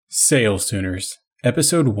Sales Tuners,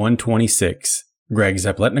 Episode 126. Greg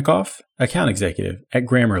Zapletnikoff, Account Executive at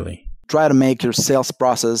Grammarly. Try to make your sales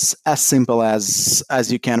process as simple as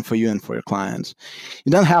you can for you and for your client.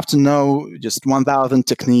 You don't have to know just 1,000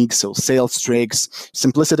 techniques or sales tricks.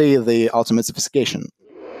 Simplicity is the ultimate sophistication.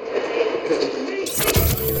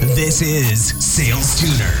 This is Sales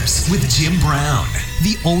Tuners with Jim Brown,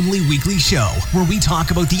 the only weekly show where we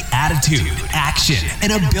talk about the attitude, action,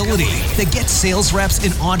 and ability that gets sales reps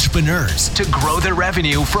and entrepreneurs to grow their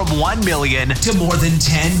revenue from $1 million to more than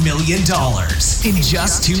 $10 million in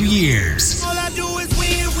just 2 years. All I do is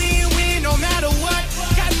win, win, win, no matter what.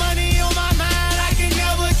 Got money on my mind, I can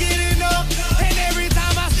never get enough. And every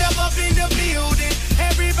time I step up in the building,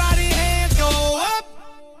 everybody hands go up.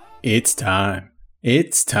 It's time.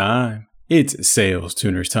 It's time. It's Sales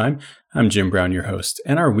Tuners time. I'm Jim Brown, your host,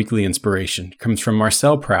 and our weekly inspiration comes from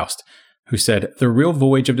Marcel Proust, who said, "The real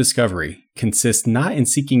voyage of discovery consists not in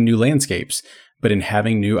seeking new landscapes, but in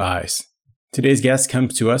having new eyes." Today's guest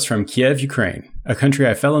comes to us from Kiev, Ukraine, a country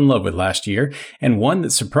I fell in love with last year, and one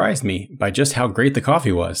that surprised me by just how great the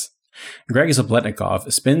coffee was. Greg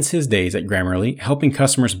Zapletnikoff spends his days at Grammarly helping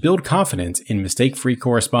customers build confidence in mistake-free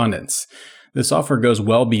correspondence. The software goes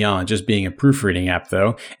well beyond just being a proofreading app,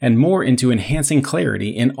 though, and more into enhancing clarity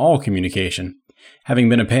in all communication. Having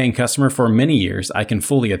been a paying customer for many years, I can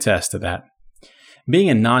fully attest to that. Being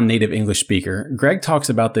a non-native English speaker, Greg talks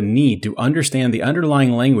about the need to understand the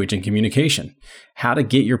underlying language in communication, how to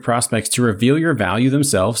get your prospects to reveal your value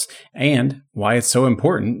themselves, and why it's so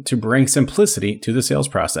important to bring simplicity to the sales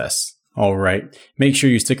process. All right, make sure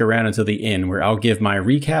you stick around until the end where I'll give my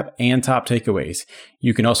recap and top takeaways.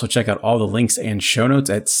 You can also check out all the links and show notes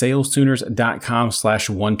at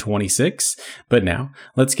salestuners.com/126. But now,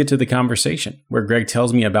 let's get to the conversation where Greg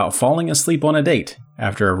tells me about falling asleep on a date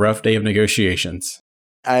after a rough day of negotiations.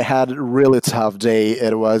 I had a really tough day.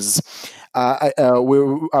 It was I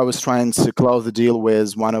was trying to close the deal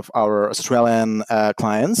with one of our Australian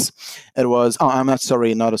clients. It was not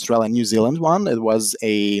Australian, New Zealand one. It was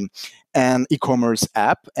an e-commerce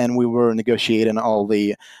app, and we were negotiating all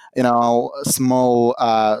the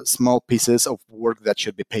small pieces of work that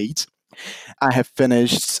should be paid. I have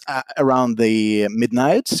finished around the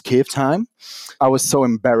midnight Kiev time. I was so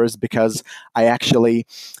embarrassed because I actually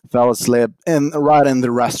fell asleep right in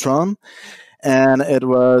the restaurant. And it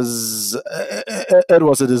was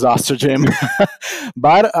a disaster, Jim.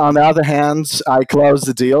 But on the other hand, I closed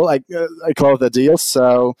the deal. I closed the deal.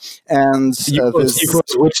 So You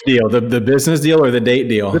closed which deal? The business deal or the date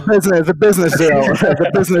deal? The business deal.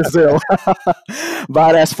 The business deal.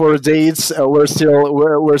 But as for dates, we're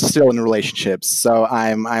still in relationships. So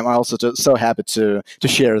I'm also so happy to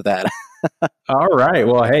share that. All right.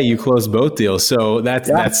 Well, hey, you closed both deals, so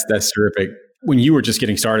that's terrific. When you were just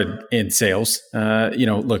getting started in sales,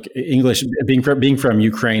 look, English, being from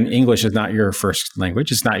Ukraine, English is not your first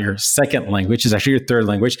language. It's not your second language. It's actually your third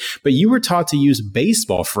language. But you were taught to use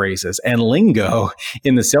baseball phrases and lingo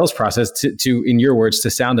in the sales process to, in your words,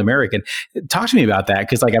 to sound American. Talk to me about that,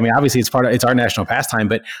 because, obviously it's our national pastime.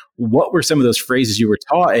 But what were some of those phrases you were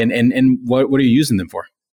taught, and what are you using them for?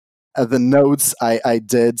 The notes I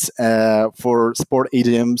did for sport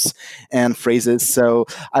idioms and phrases. So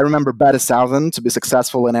I remember bet 1,000 to be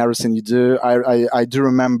successful in everything you do. I do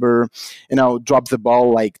remember, drop the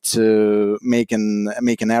ball, like to make an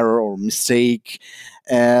error or mistake.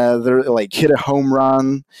 Hit a home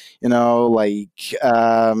run,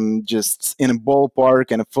 just in a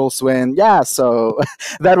ballpark and a full swing. Yeah, so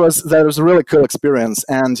that was a really cool experience.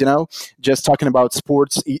 And just talking about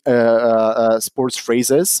sports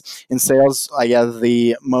phrases in sales, I guess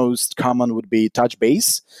the most common would be touch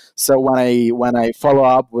base. So when I follow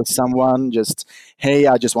up with someone, just, hey,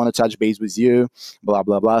 I just want to touch base with you, blah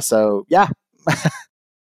blah blah. So yeah.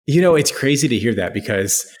 It's crazy to hear that,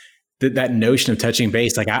 because that notion of touching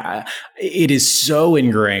base, it is so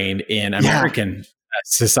ingrained in American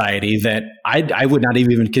society that I would not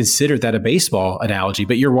even consider that a baseball analogy.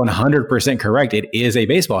 But you're 100% correct. It is a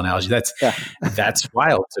baseball analogy. That's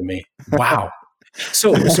wild to me. Wow.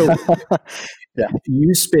 So yeah.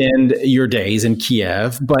 You spend your days in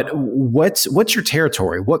Kiev, but what's your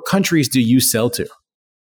territory? What countries do you sell to?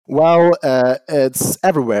 Well, it's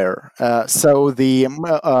everywhere. So the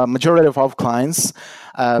majority of our clients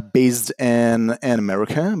based in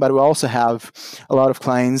America, but we also have a lot of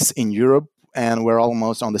clients in Europe, and we're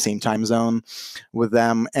almost on the same time zone with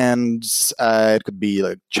them. And it could be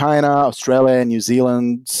like China, Australia, New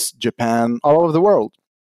Zealand, Japan, all over the world.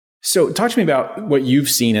 So talk to me about what you've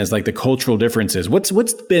seen as like the cultural differences. What's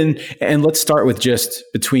been, and let's start with just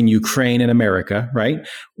between Ukraine and America, right?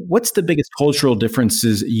 What's the biggest cultural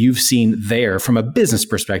differences you've seen there from a business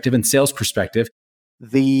perspective and sales perspective?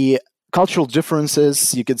 The cultural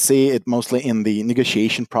differences, you could see it mostly in the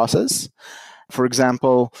negotiation process. For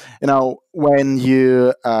example, when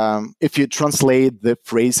if you translate the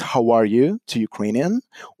phrase "How are you" to Ukrainian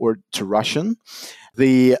or to Russian,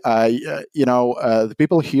 the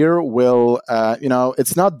people here will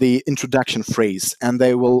it's not the introduction phrase, and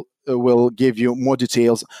they will give you more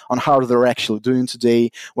details on how they're actually doing today,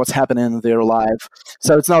 what's happening in their life.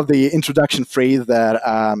 So it's not the introduction phrase that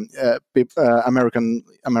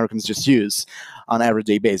Americans just use on an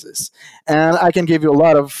everyday basis. And I can give you a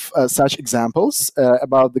lot of such examples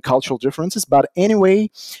about the cultural differences. But anyway,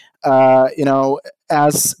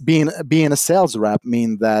 as being a sales rep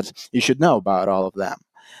means that you should know about all of them.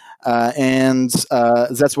 And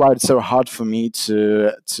that's why it's so hard for me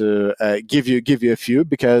to give you a few,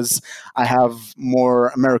 because I have more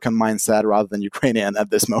American mindset rather than Ukrainian at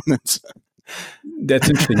this moment. That's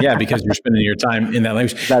interesting, yeah, because you're spending your time in that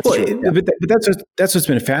language. That's true. Yeah. But that's what's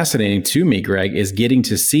been fascinating to me, Greg, is getting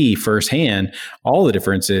to see firsthand all the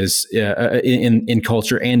differences in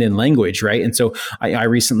culture and in language, right? And so I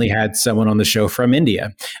recently had someone on the show from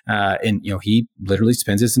India, and he literally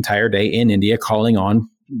spends his entire day in India calling on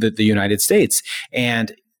the United States.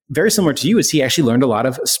 And very similar to you, is he actually learned a lot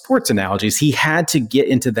of sports analogies. He had to get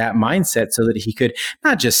into that mindset so that he could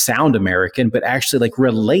not just sound American, but actually like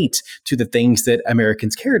relate to the things that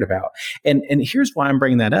Americans cared about. And here's why I'm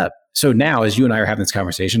bringing that up. So now, as you and I are having this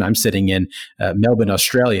conversation, I'm sitting in Melbourne,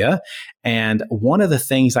 Australia. And one of the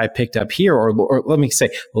things I picked up here, or let me say,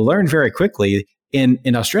 learned very quickly in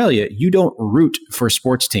Australia, you don't root for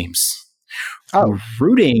sports teams. Oh.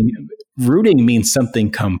 Rooting means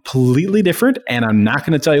something completely different, and I'm not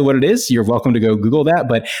going to tell you what it is. You're welcome to go Google that,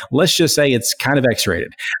 but let's just say it's kind of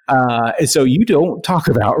X-rated. So you don't talk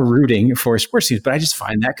about rooting for sports teams, but I just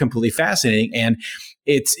find that completely fascinating. And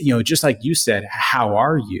it's, just like you said, how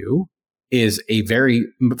are you is a very,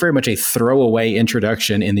 very much a throwaway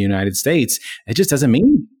introduction in the United States. It just doesn't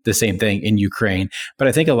mean the same thing in Ukraine. But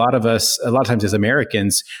I think a lot of times as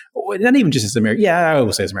Americans, not even just as Americans, I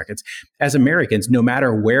will say as Americans, no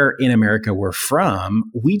matter where in America we're from,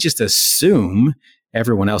 we just assume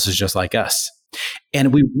everyone else is just like us.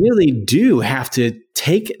 And we really do have to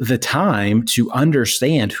take the time to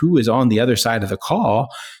understand who is on the other side of the call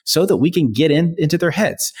so that we can get into their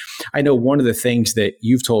heads. I know one of the things that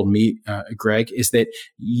you've told me, Greg, is that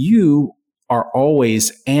you are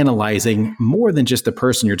always analyzing more than just the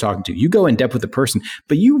person you're talking to. You go in depth with the person,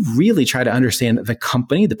 but you really try to understand the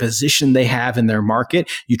company, the position they have in their market.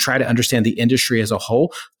 You try to understand the industry as a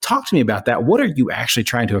whole. Talk to me about that. What are you actually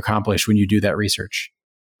trying to accomplish when you do that research?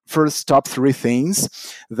 First, top three things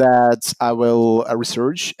that I will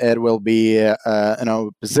research. It will be,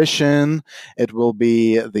 position. It will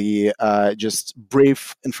be the just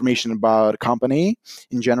brief information about company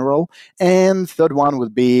in general, and third one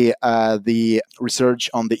would be the research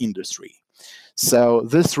on the industry. So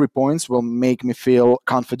these 3 points will make me feel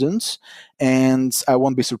confident, and I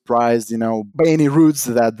won't be surprised, by any routes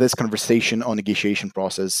that this conversation or negotiation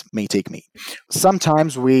process may take me.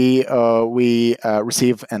 Sometimes we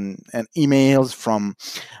receive an emails from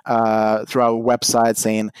through our website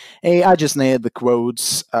saying, "Hey, I just need the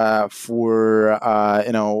quotes for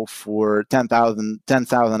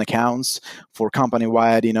 10,000 accounts for company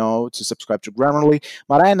wide, to subscribe to Grammarly."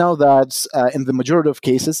 But I know that in the majority of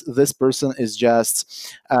cases, this person is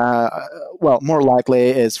just more likely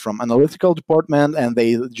is from analytical department, and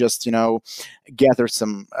they just gather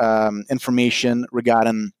some information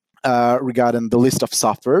regarding the list of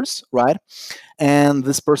softwares, right? And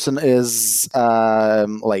this person is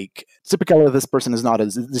typically this person is not a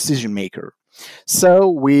decision maker.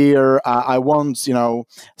 So I won't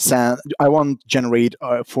generate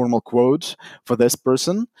a formal quote for this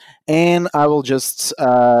person, and I will just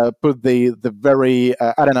put the very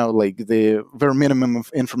the very minimum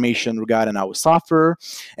of information regarding our software,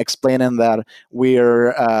 explaining that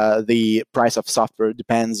the price of software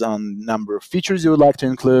depends on number of features you would like to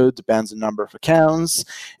include, depends on number of accounts,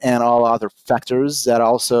 and all other factors that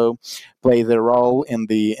also play their role in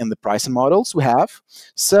the pricing models we have.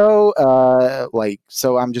 So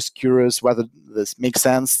I'm just curious whether this makes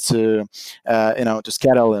sense to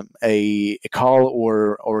schedule a call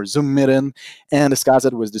or Zoom meeting and discuss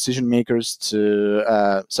it with decision makers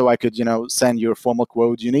so I could send you a formal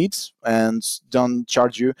quote you need and don't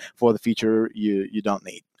charge you for the feature you don't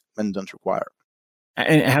need and don't require.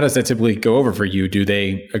 And how does that typically go over for you? Do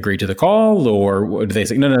they agree to the call, or do they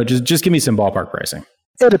say, no, just give me some ballpark pricing?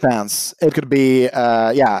 It depends. It could be,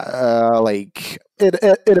 like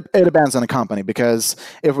it depends on the company, because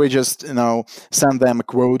if we just send them a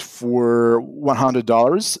quote for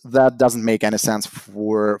 $100, that doesn't make any sense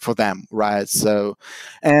for them, right? So,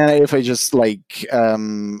 and if I just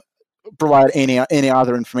provide any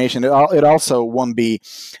other information, it also won't be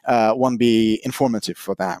informative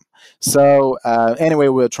for them. So anyway,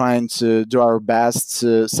 we're trying to do our best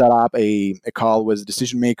to set up a call with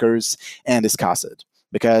decision makers and discuss it.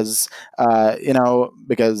 Because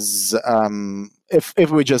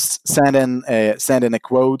if we just send in a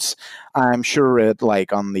quote, I'm sure it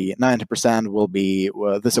on the 90% will be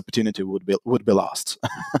this opportunity would be lost.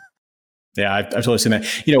 Yeah, I've totally seen that.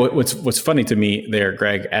 What's funny to me there,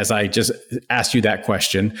 Greg, as I just asked you that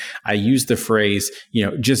question, I used the phrase,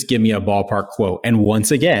 just give me a ballpark quote. And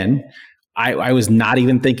once again, I was not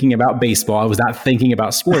even thinking about baseball. I was not thinking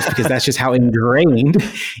about sports, because that's just how ingrained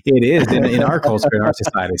it is in our culture, in our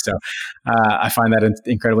society. So I find that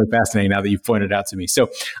incredibly fascinating now that you've pointed it out to me. So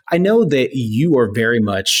I know that you are very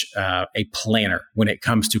much a planner when it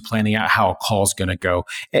comes to planning out how a call is going to go.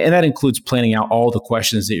 And that includes planning out all the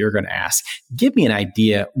questions that you're going to ask. Give me an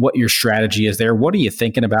idea what your strategy is there. What are you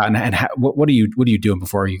thinking about, and what are you doing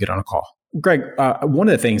before you get on a call? Greg, one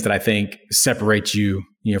of the things that I think separates you,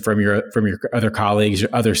 from your other colleagues,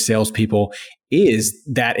 your other salespeople, is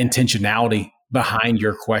that intentionality behind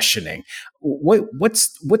your questioning.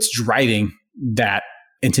 What's driving that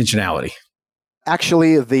intentionality?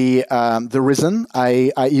 Actually, the reason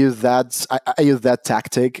I use that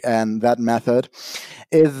tactic and that method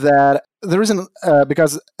is that the reason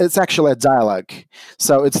because it's actually a dialogue.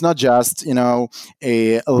 So it's not just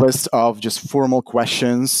a list of just formal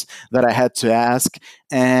questions that I had to ask,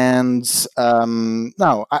 and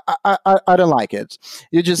no, I don't like it.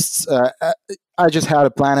 You just I just had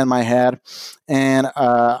a plan in my head, and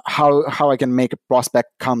how I can make a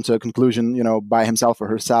prospect come to a conclusion, by himself or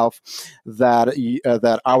herself,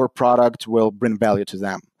 that our product will bring value to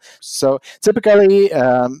them. So typically,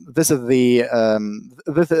 this is the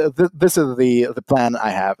plan I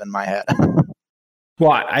have in my head.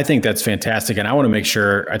 Well, I think that's fantastic. And I want to make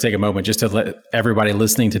sure I take a moment just to let everybody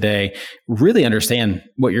listening today really understand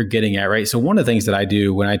what you're getting at, right? So one of the things that I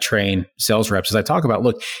do when I train sales reps is I talk about,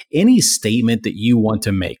 look, any statement that you want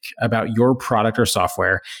to make about your product or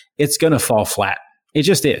software, it's going to fall flat. It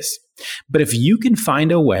just is. But if you can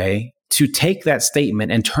find a way to take that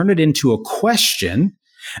statement and turn it into a question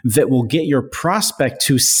that will get your prospect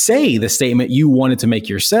to say the statement you wanted to make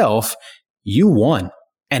yourself, you won.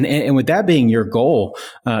 And with that being your goal,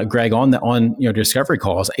 Greg, on discovery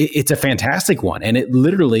calls, it's a fantastic one, and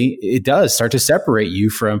it does start to separate you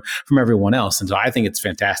from everyone else. And so I think it's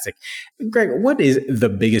fantastic. Greg, what is the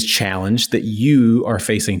biggest challenge that you are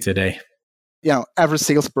facing today? Every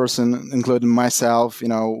salesperson, including myself,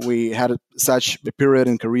 we had such a period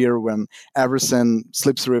in career when everything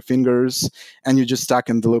slips through your fingers and you're just stuck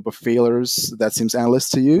in the loop of failures that seems endless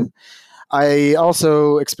to you. I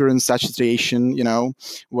also experienced such a situation,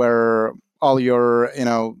 where all your,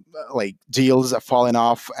 deals are falling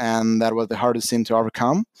off, and that was the hardest thing to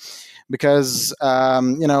overcome. Because,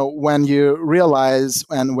 when you realize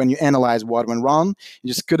and when you analyze what went wrong, you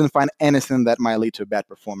just couldn't find anything that might lead to a bad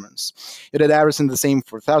performance. You did everything the same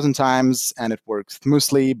for 1,000 times and it worked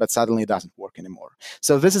smoothly, but suddenly it doesn't work anymore.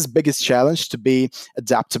 So this is the biggest challenge, to be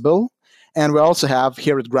adaptable. And we also have,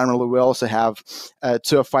 here at Grammarly, we also have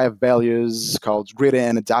 2 of 5 values called gritty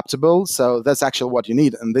and adaptable. So that's actually what you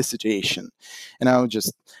need in this situation.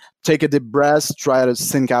 Just take a deep breath, try to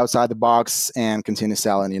think outside the box, and continue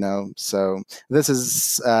selling. So this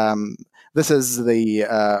is the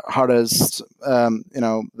hardest,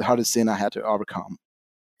 the hardest thing I had to overcome.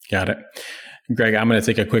 Got it. Greg, I'm going to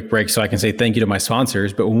take a quick break so I can say thank you to my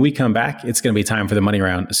sponsors. But when we come back, it's going to be time for the money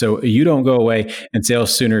round. So you don't go away, and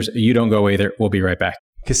Sales Tuners, you don't go away either. We'll be right back.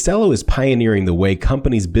 Castello is pioneering the way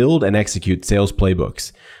companies build and execute sales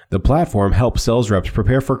playbooks. The platform helps sales reps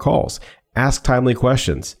prepare for calls, ask timely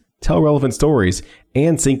questions, tell relevant stories,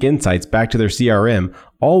 and sync insights back to their CRM,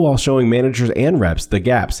 all while showing managers and reps the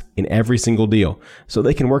gaps in every single deal so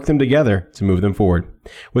they can work them together to move them forward.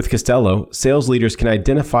 With Castello, sales leaders can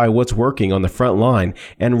identify what's working on the front line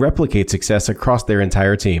and replicate success across their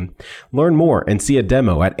entire team. Learn more and see a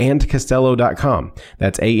demo at andcastello.com.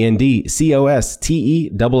 That's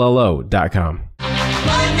ANDCOSTELLO.com.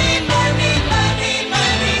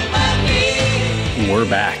 We're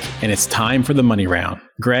back, and it's time for the money round.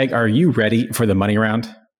 Greg, are you ready for the money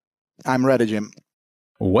round? I'm ready, Jim.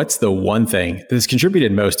 What's the one thing that has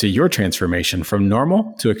contributed most to your transformation from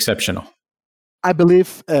normal to exceptional? I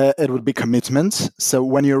believe it would be commitment. So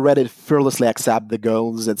when you're ready to fearlessly accept the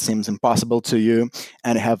goals that seems impossible to you,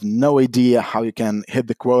 and have no idea how you can hit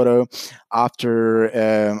the quota after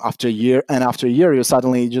a year, and after a year you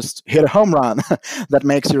suddenly just hit a home run that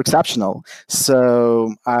makes you exceptional.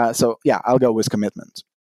 So yeah, I'll go with commitment.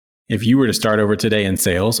 If you were to start over today in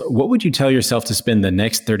sales, what would you tell yourself to spend the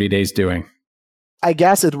next 30 days doing? I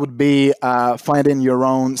guess it would be finding your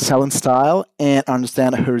own selling style and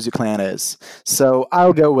understand who your client is. So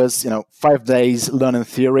I'll go with 5 days learning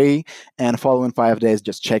theory, and following 5 days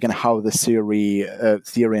just checking how the theory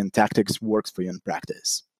and tactics works for you in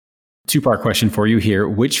practice. Two-part question for you here.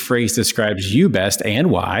 Which phrase describes you best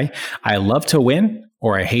and why? I love to win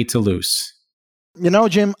or I hate to lose?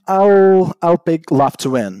 Jim, I'll pick love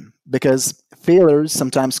to win, because failures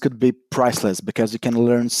sometimes could be priceless, because you can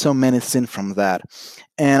learn so many things from that.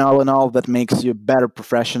 And all in all, that makes you a better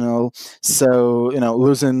professional. So,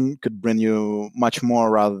 losing could bring you much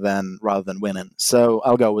more rather than winning. So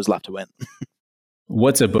I'll go with love to win.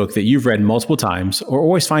 What's a book that you've read multiple times or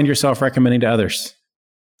always find yourself recommending to others?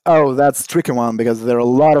 Oh, that's a tricky one, because there are a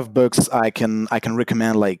lot of books I can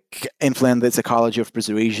recommend, like Influence the Psychology of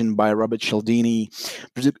Persuasion by Robert Cialdini,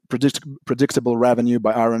 Predictable Revenue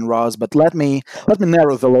by Aaron Ross. But let me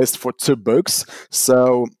narrow the list for 2 books.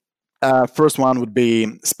 So first one would be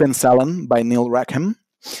Spin Selling by Neil Rackham,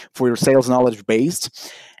 for your sales knowledge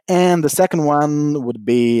based. And the second one would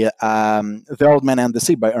be The Old Man and the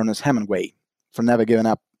Sea by Ernest Hemingway, for never giving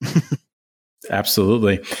up.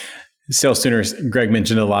 Absolutely. Sales Tuners, Greg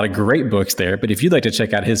mentioned a lot of great books there, but if you'd like to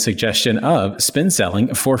check out his suggestion of spin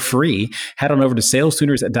selling for free, head on over to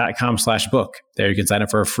salestuners.com/book. There you can sign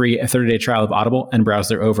up for a free 30-day trial of Audible and browse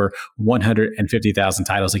their over 150,000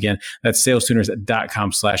 titles. Again, that's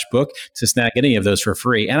salestuners.com/book to snag any of those for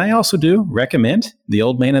free. And I also do recommend The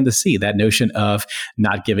Old Man and the Sea, that notion of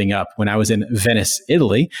not giving up. When I was in Venice,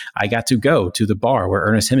 Italy, I got to go to the bar where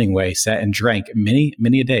Ernest Hemingway sat and drank many,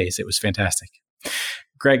 many days. It was fantastic.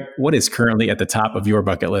 Greg, what is currently at the top of your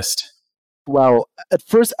bucket list? Well, at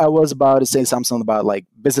first I was about to say something about like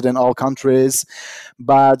visiting all countries,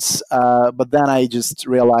 but then I just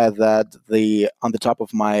realized that on the top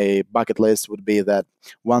of my bucket list would be that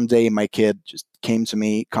one day my kid just come to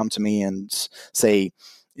me and say,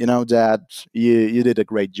 Dad, you did a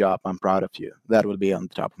great job. I'm proud of you. That would be on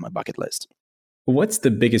the top of my bucket list. What's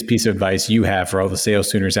the biggest piece of advice you have for all the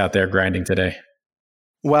sales tuners out there grinding today?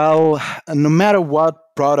 Well, no matter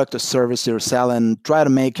what product or service you're selling, try to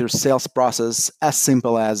make your sales process as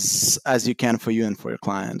simple as you can for you and for your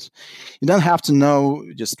client. You don't have to know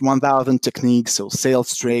just 1,000 techniques or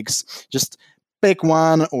sales tricks. Just pick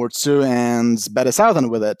 1 or 2 and bet a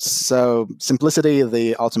thousand with it. So simplicity,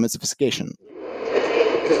 the ultimate sophistication.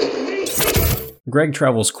 Greg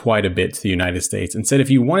travels quite a bit to the United States and said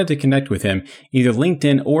if you wanted to connect with him, either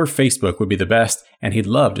LinkedIn or Facebook would be the best, and he'd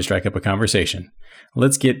love to strike up a conversation.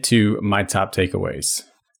 Let's get to my top takeaways.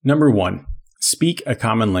 Number 1, speak a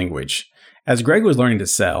common language. As Greg was learning to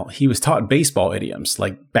sell, he was taught baseball idioms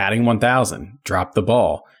like batting 1,000, drop the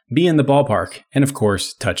ball, be in the ballpark, and of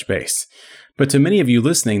course, touch base. But to many of you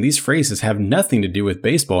listening, these phrases have nothing to do with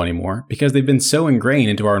baseball anymore because they've been so ingrained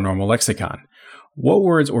into our normal lexicon. What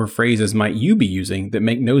words or phrases might you be using that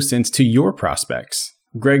make no sense to your prospects?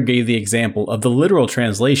 Greg gave the example of the literal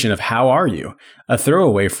translation of "how are you?", a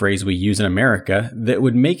throwaway phrase we use in America that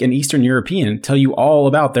would make an Eastern European tell you all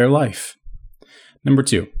about their life. Number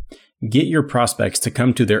 2, get your prospects to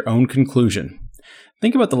come to their own conclusion.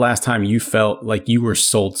 Think about the last time you felt like you were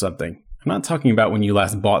sold something. I'm not talking about when you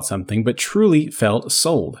last bought something, but truly felt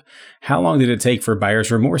sold. How long did it take for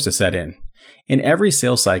buyer's remorse to set in? In every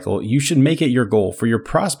sales cycle, you should make it your goal for your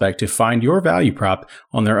prospect to find your value prop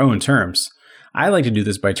on their own terms. I like to do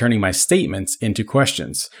this by turning my statements into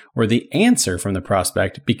questions, where the answer from the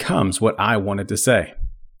prospect becomes what I wanted to say.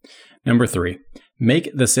 Number 3, make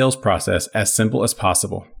the sales process as simple as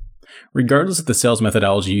possible. Regardless of the sales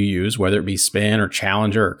methodology you use, whether it be spin or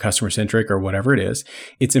challenger or customer-centric or whatever it is,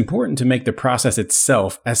 it's important to make the process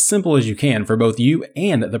itself as simple as you can for both you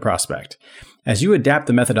and the prospect. As you adapt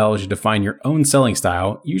the methodology to find your own selling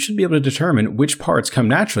style, you should be able to determine which parts come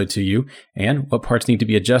naturally to you and what parts need to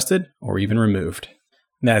be adjusted or even removed.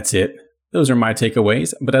 That's it. Those are my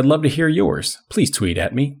takeaways, but I'd love to hear yours. Please tweet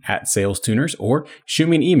at me @SalesTuners or shoot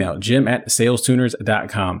me an email,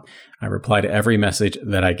 jim@salestuners.com. I reply to every message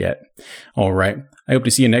that I get. All right. I hope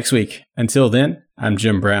to see you next week. Until then, I'm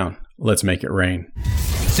Jim Brown. Let's make it rain.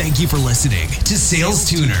 Thank you for listening to Sales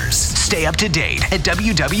Tuners. Stay up to date at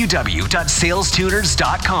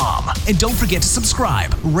www.salestuners.com. And don't forget to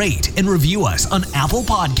subscribe, rate, and review us on Apple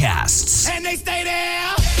Podcasts. And they stay there.